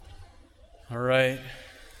All right.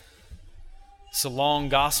 It's a long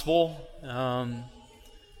gospel.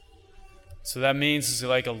 So that means it's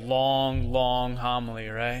like a long homily,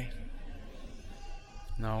 right?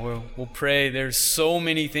 No, we'll pray. There's so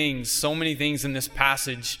many things in this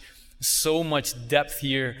passage, so much depth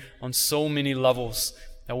here on so many levels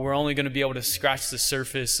that we're only going to be able to scratch the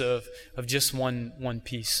surface of just one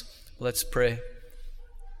piece. Let's pray.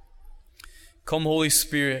 Come, Holy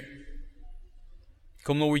Spirit.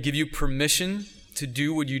 Come, Lord, we give you permission to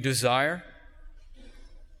do what you desire.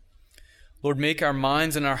 Lord, make our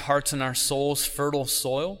minds and our hearts and our souls fertile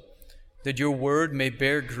soil, that your word may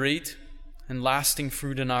bear great and lasting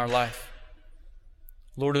fruit in our life.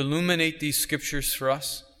 Lord, illuminate these scriptures for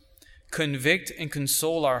us. Convict and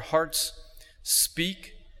console our hearts.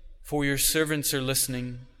 Speak, for your servants are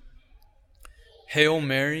listening. Hail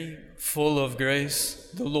Mary, full of grace,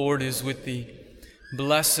 the Lord is with thee.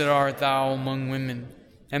 Blessed art thou among women,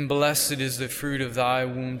 and blessed is the fruit of thy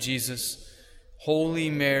womb, Jesus. Holy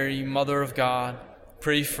Mary, Mother of God,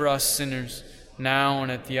 pray for us sinners, now and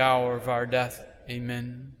at the hour of our death.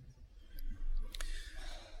 Amen.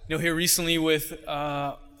 Here recently with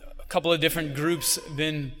a couple of different groups,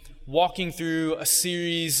 been walking through a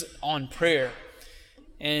series on prayer.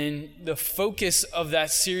 And the focus of that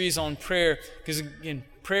series on prayer, because in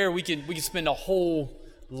prayer we could spend a whole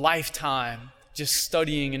lifetime just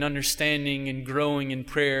studying and understanding and growing in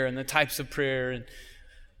prayer and the types of prayer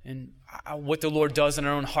and what the Lord does in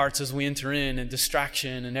our own hearts as we enter in, and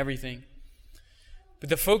distraction and everything. But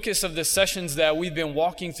the focus of the sessions that we've been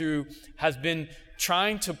walking through has been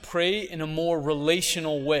trying to pray in a more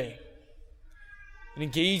relational way and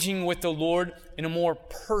engaging with the Lord in a more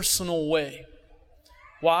personal way.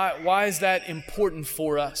 Why is that important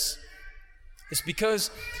for us? It's because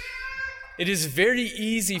it is very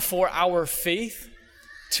easy for our faith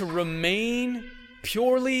to remain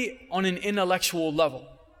purely on an intellectual level.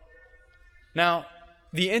 Now,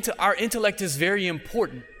 our intellect is very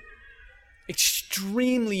important,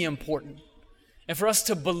 extremely important. And for us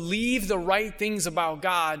to believe the right things about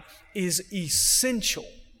God is essential.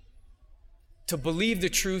 To believe the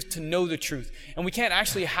truth, to know the truth. And we can't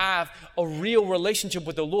actually have a real relationship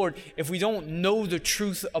with the Lord if we don't know the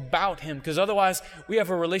truth about Him, because otherwise we have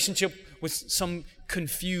a relationship with some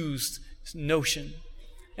confused notion.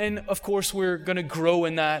 And of course we're going to grow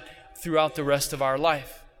in that throughout the rest of our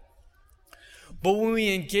life. But when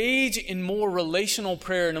we engage in more relational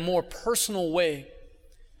prayer in a more personal way,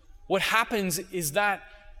 what happens is that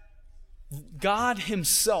God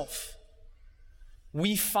Himself,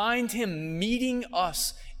 we find Him meeting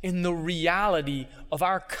us in the reality of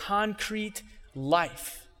our concrete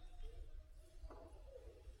life.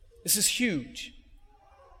 This is huge.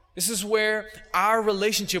 This is where our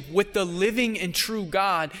relationship with the living and true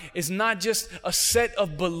God is not just a set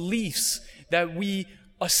of beliefs that we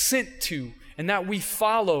assent to and that we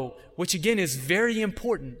follow, which again is very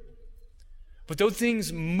important. But those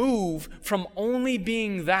things move from only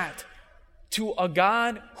being that to a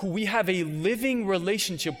God who we have a living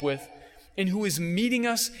relationship with and who is meeting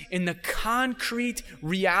us in the concrete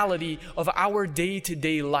reality of our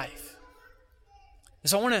day-to-day life. And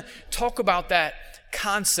so I want to talk about that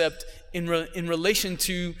concept in relation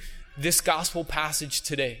to this gospel passage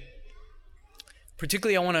today.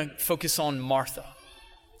 Particularly, I want to focus on Martha.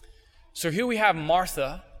 So here we have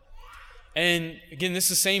Martha. And again, this is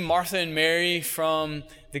the same Martha and Mary from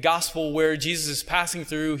the gospel where Jesus is passing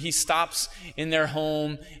through. He stops in their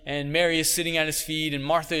home and Mary is sitting at His feet, and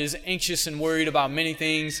Martha is anxious and worried about many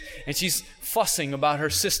things, and she's fussing about her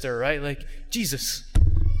sister, right? Like, Jesus,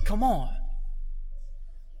 come on.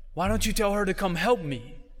 Why don't you tell her to come help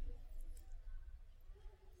me?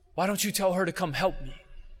 Why don't you tell her to come help me?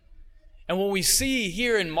 And what we see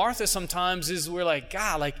here in Martha sometimes is we're like,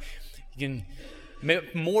 God, like,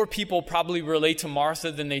 more people probably relate to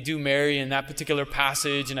Martha than they do Mary in that particular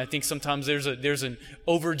passage. And I think sometimes there's an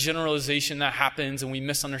overgeneralization that happens and we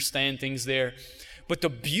misunderstand things there. But the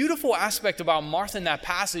beautiful aspect about Martha in that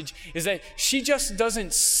passage is that she just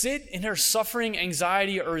doesn't sit in her suffering,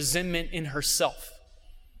 anxiety, or resentment in herself.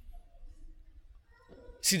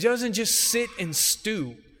 She doesn't just sit and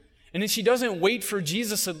stew. And then she doesn't wait for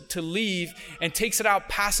Jesus to leave and takes it out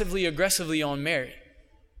passively, aggressively on Mary.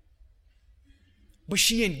 But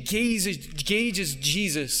she engages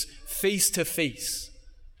Jesus face to face.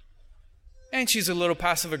 And she's a little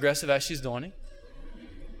passive aggressive as she's doing it.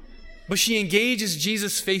 But she engages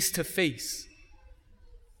Jesus face to face.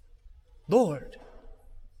 Lord,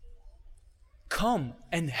 come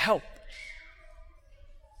and help.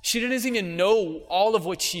 She doesn't even know all of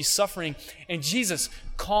what she's suffering. And Jesus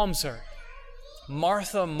calms her.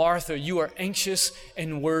 Martha, Martha, you are anxious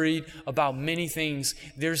and worried about many things.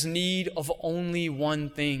 There's need of only one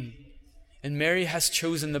thing. And Mary has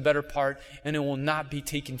chosen the better part, and it will not be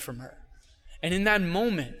taken from her. And in that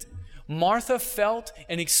moment, Martha felt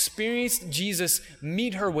and experienced Jesus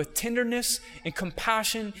meet her with tenderness and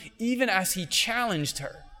compassion, even as he challenged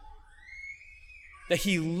her, that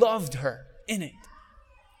he loved her in it.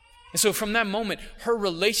 And so from that moment, her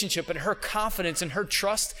relationship and her confidence and her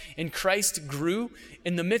trust in Christ grew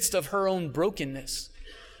in the midst of her own brokenness.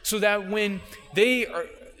 So that when they are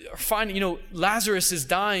finding, Lazarus is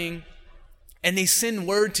dying, and they send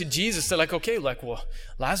word to Jesus, they're like, okay, well,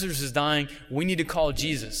 Lazarus is dying, we need to call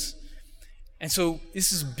Jesus. And so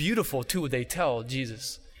this is beautiful too, what they tell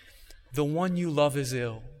Jesus. The one you love is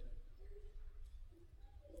ill.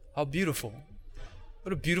 How beautiful.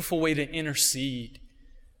 What a beautiful way to intercede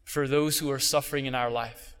for those who are suffering in our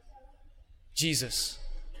life. Jesus,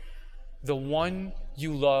 the one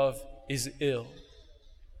you love is ill.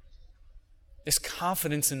 There's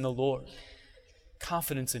confidence in the Lord.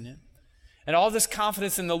 Confidence in him. And all this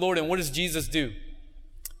confidence in the Lord, and what does Jesus do?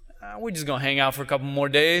 We're just going to hang out for a couple more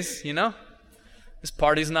days, This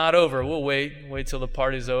party's not over. We'll wait till the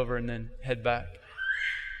party's over and then head back.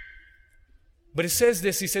 But it says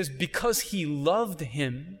this, he says, because he loved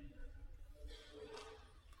him,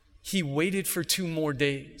 he waited for 2 more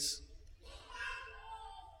days.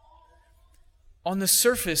 On the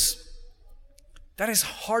surface, that is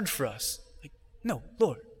hard for us. Like, no,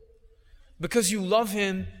 Lord, because you love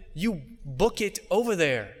him, you book it over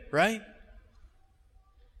there, right?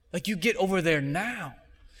 Like you get over there now.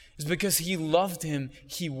 It's because he loved him,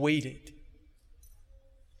 he waited.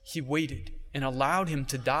 He waited and allowed him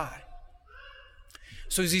to die.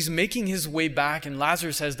 So as he's making his way back and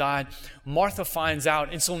Lazarus has died, Martha finds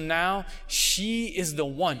out. And so now she is the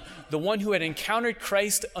one who had encountered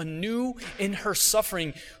Christ anew in her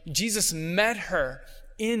suffering. Jesus met her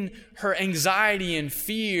in her anxiety and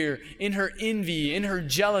fear, in her envy, in her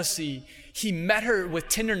jealousy. He met her with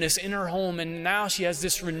tenderness in her home, and now she has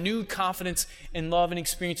this renewed confidence and love and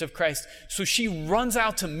experience of Christ. So she runs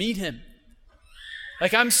out to meet him.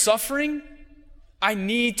 Like, I'm suffering. I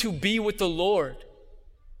need to be with the Lord.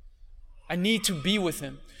 I need to be with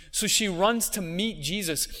him. So she runs to meet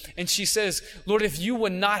Jesus, and she says, Lord, if you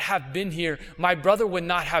would not have been here, my brother would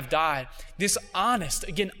not have died. This honest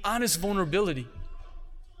vulnerability.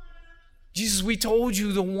 Jesus, we told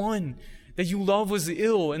you the one that you love was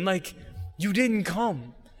ill, and you didn't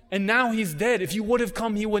come. And now he's dead. If you would have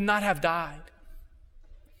come, he would not have died.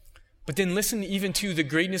 But then listen even to the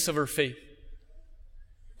greatness of her faith.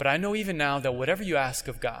 But I know even now that whatever you ask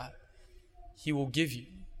of God, he will give you.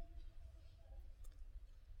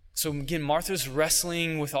 So again, Martha's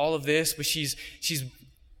wrestling with all of this, but she's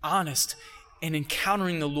honest and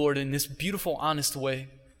encountering the Lord in this beautiful, honest way,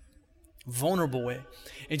 vulnerable way.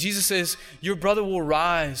 And Jesus says, your brother will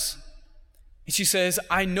rise. And she says,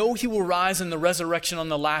 I know he will rise in the resurrection on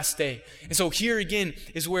the last day. And so here again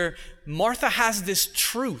is where Martha has this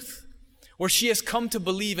truth, where she has come to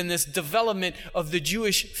believe in this development of the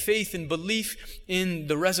Jewish faith and belief in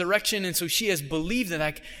the resurrection. And so she has believed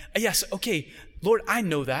that, yes, okay, Lord, I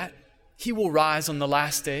know that. He will rise on the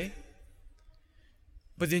last day.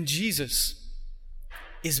 But then Jesus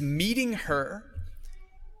is meeting her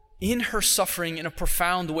in her suffering in a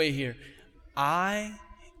profound way here. I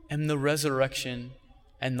am the resurrection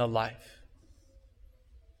and the life.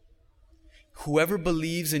 Whoever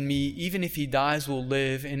believes in me, even if he dies, will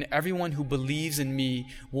live, and everyone who believes in me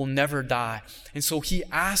will never die. And so he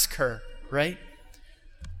asked her, right?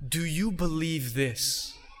 Do you believe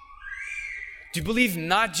this? Do you believe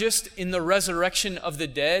not just in the resurrection of the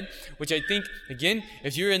dead, which I think, again,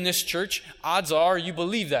 if you're in this church, odds are you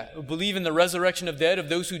believe that. You believe in the resurrection of dead, of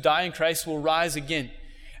those who die in Christ will rise again.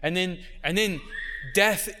 And then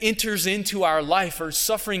death enters into our life, or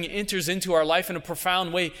suffering enters into our life in a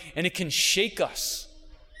profound way, and it can shake us.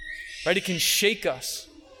 Right? It can shake us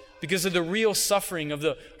because of the real suffering, of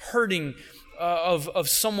the hurting of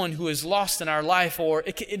someone who is lost in our life, or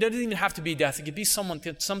it doesn't even have to be death. It could be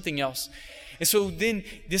something else. And so then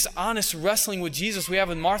this honest wrestling with Jesus we have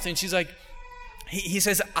with Martha, and she's like, he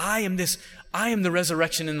says, I am the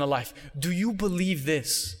resurrection and the life. Do you believe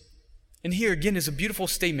this? And here again is a beautiful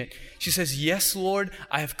statement. She says, yes, Lord,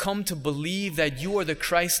 I have come to believe that you are the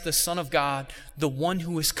Christ, the Son of God, the one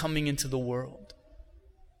who is coming into the world.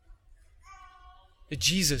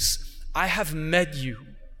 Jesus, I have met you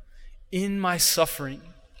in my suffering.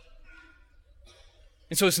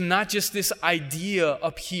 And so it's not just this idea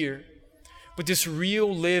up here, but this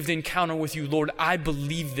real lived encounter with you. Lord, I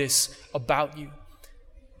believe this about you.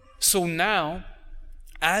 So now,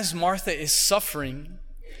 as Martha is suffering,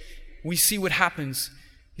 we see what happens.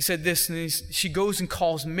 He said this, and she goes and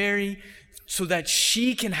calls Mary so that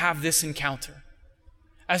she can have this encounter.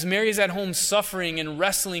 As Mary is at home suffering and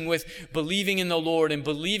wrestling with believing in the Lord and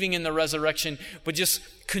believing in the resurrection, but just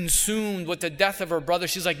consumed with the death of her brother,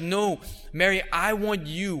 she's like, no, Mary, I want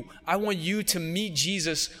you to meet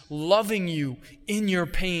Jesus loving you in your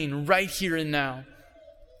pain right here and now.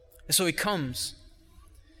 And so he comes.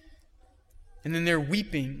 And then they're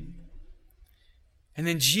weeping. And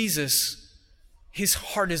then Jesus, his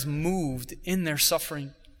heart is moved in their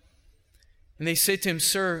suffering. And they say to him,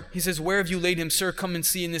 sir, he says, where have you laid him, sir? Come and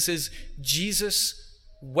see. And this is, Jesus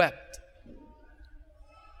wept.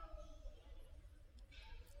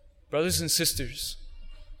 Brothers and sisters,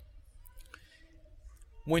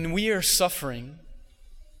 when we are suffering,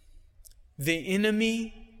 the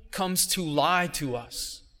enemy comes to lie to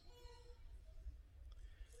us.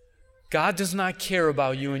 God does not care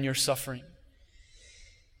about you and your suffering.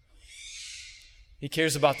 He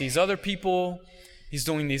cares about these other people. He's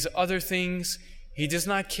doing these other things. He does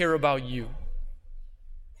not care about you.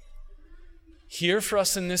 Here for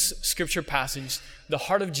us in this scripture passage, the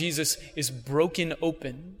heart of Jesus is broken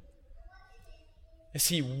open as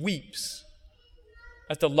he weeps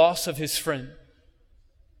at the loss of his friend.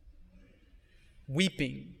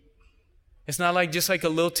 Weeping. It's not like just like a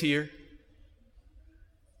little tear.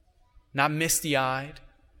 Not misty-eyed.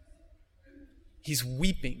 He's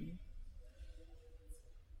weeping.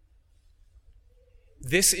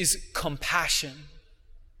 This is compassion.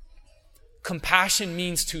 Compassion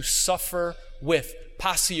means to suffer with.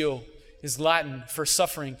 Passio is Latin for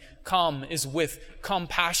suffering. Com is with.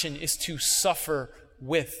 Compassion is to suffer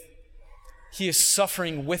with. He is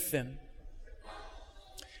suffering with them.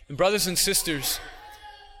 And brothers and sisters,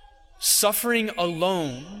 suffering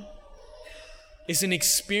alone is an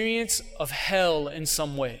experience of hell in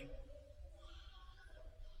some way.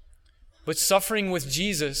 But suffering with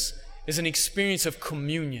Jesus is an experience of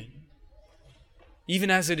communion, even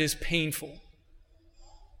as it is painful.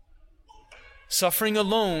 Suffering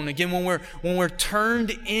alone, again, when we're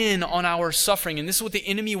turned in on our suffering, and this is what the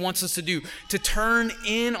enemy wants us to do, to turn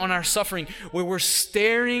in on our suffering, where we're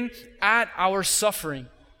staring at our suffering,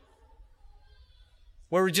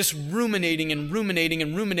 where we're just ruminating and ruminating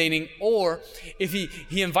and ruminating, or if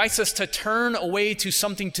he invites us to turn away to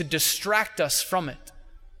something to distract us from it.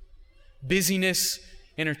 Busyness,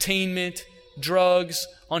 entertainment, drugs,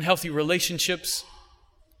 unhealthy relationships.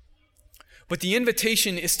 But the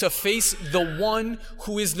invitation is to face the one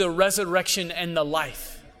who is the resurrection and the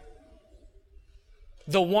life.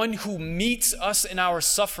 The one who meets us in our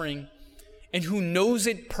suffering and who knows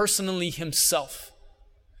it personally himself.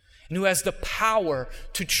 And who has the power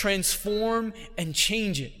to transform and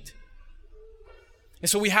change it. And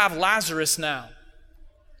so we have Lazarus now.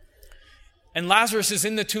 And Lazarus is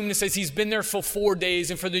in the tomb, and it says he's been there for 4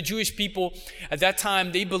 days. And for the Jewish people at that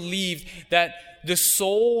time, they believed that the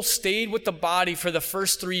soul stayed with the body for the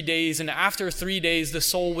first 3 days. And after 3 days, the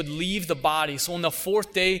soul would leave the body. So on the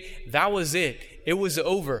 4th day, that was it. It was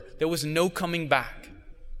over. There was no coming back.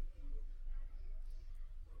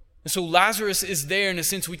 And so Lazarus is there in a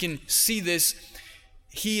sense we can see this.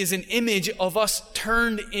 He is an image of us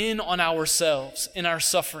turned in on ourselves in our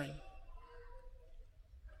suffering.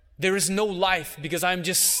 There is no life because I'm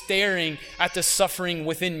just staring at the suffering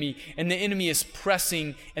within me. And the enemy is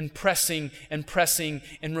pressing and pressing and pressing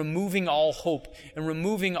and removing all hope and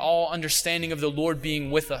removing all understanding of the Lord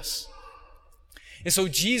being with us. And so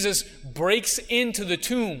Jesus breaks into the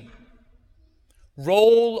tomb.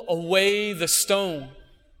 Roll away the stone.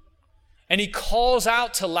 And he calls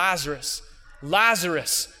out to Lazarus,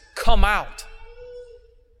 Lazarus, come out.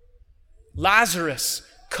 Lazarus,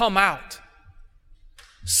 come out.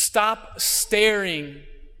 Stop staring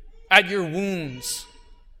at your wounds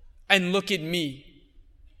and look at me.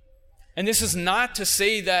 And this is not to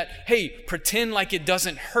say that, hey, pretend like it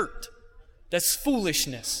doesn't hurt. That's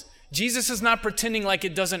foolishness. Jesus is not pretending like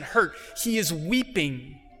it doesn't hurt. He is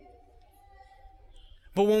weeping.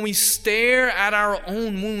 But when we stare at our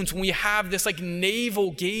own wounds, when we have this like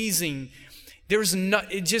navel gazing,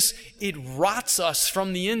 it rots us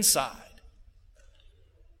from the inside.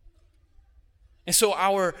 And so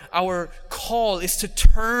our call is to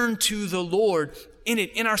turn to the Lord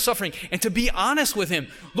in our suffering and to be honest with Him.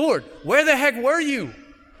 Lord, where the heck were you?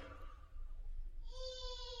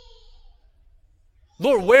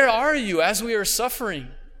 Lord, where are you as we are suffering?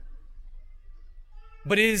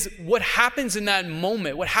 But it is what happens in that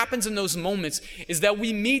moment, what happens in those moments is that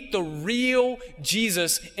we meet the real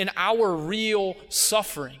Jesus in our real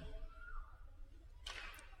suffering.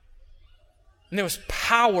 And there was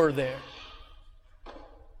power there.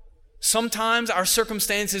 Sometimes our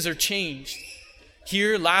circumstances are changed.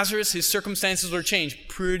 Here, Lazarus, his circumstances were changed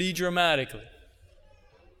pretty dramatically.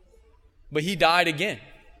 But he died again.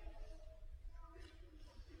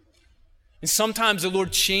 And sometimes the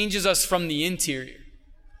Lord changes us from the interior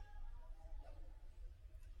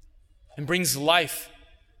and brings life,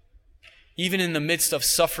 even in the midst of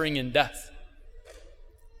suffering and death.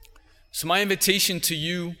 So my invitation to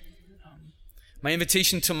you, my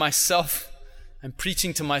invitation to myself, I'm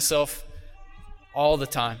preaching to myself all the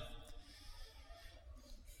time,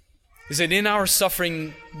 is that in our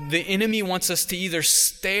suffering, the enemy wants us to either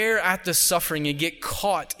stare at the suffering and get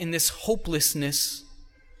caught in this hopelessness,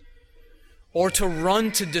 or to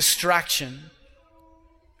run to distraction.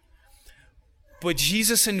 But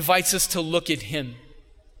Jesus invites us to look at Him.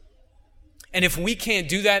 And if we can't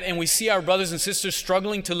do that and we see our brothers and sisters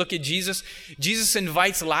struggling to look at Jesus, Jesus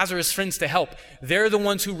invites Lazarus' friends to help. They're the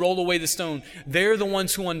ones who roll away the stone. They're the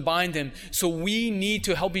ones who unbind him. So we need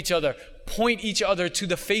to help each other, point each other to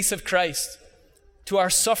the face of Christ, to our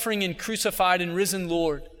suffering and crucified and risen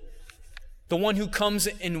Lord, the one who comes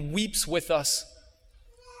and weeps with us,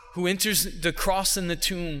 who enters the cross and the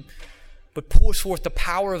tomb, but pours forth the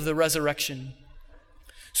power of the resurrection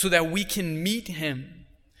so that we can meet Him.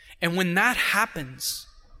 And when that happens,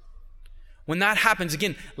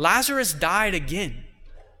 again, Lazarus died again.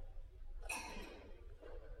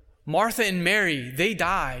 Martha and Mary, they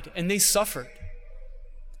died and they suffered.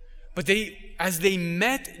 But as they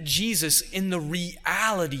met Jesus in the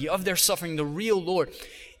reality of their suffering, the real Lord,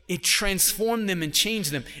 it transformed them and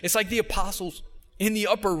changed them. It's like the apostles in the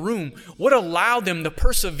upper room. What allowed them to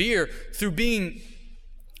persevere through being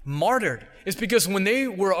martyred is because when they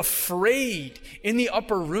were afraid in the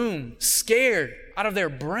upper room, scared out of their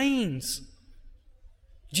brains,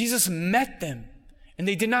 Jesus met them and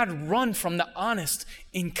they did not run from the honest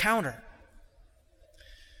encounter.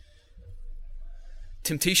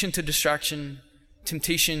 Temptation to distraction,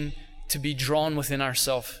 temptation to be drawn within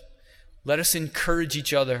ourselves. Let us encourage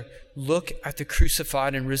each other. Look at the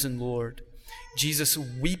crucified and risen Lord. Jesus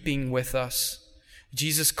weeping with us.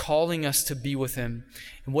 Jesus calling us to be with Him.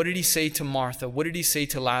 And what did He say to Martha? What did He say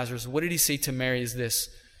to Lazarus? What did He say to Mary is this: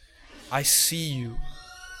 I see you.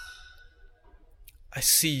 I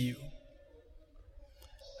see you.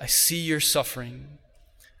 I see your suffering.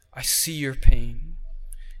 I see your pain.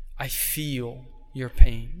 I feel your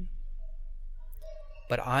pain.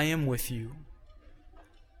 But I am with you,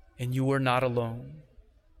 and you are not alone.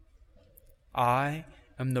 I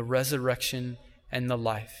am the resurrection and the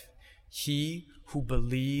life. He who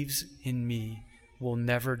believes in me will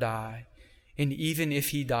never die, and even if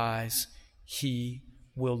he dies, he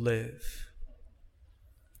will live.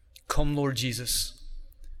 Come, Lord Jesus,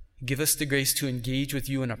 give us the grace to engage with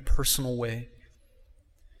you in a personal way.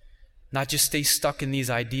 Not just stay stuck in these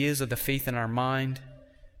ideas of the faith in our mind,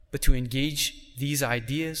 but to engage these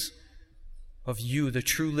ideas of you, the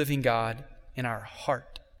true living God, in our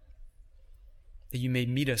heart, that you may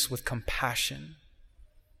meet us with compassion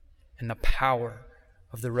and the power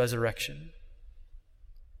of the resurrection.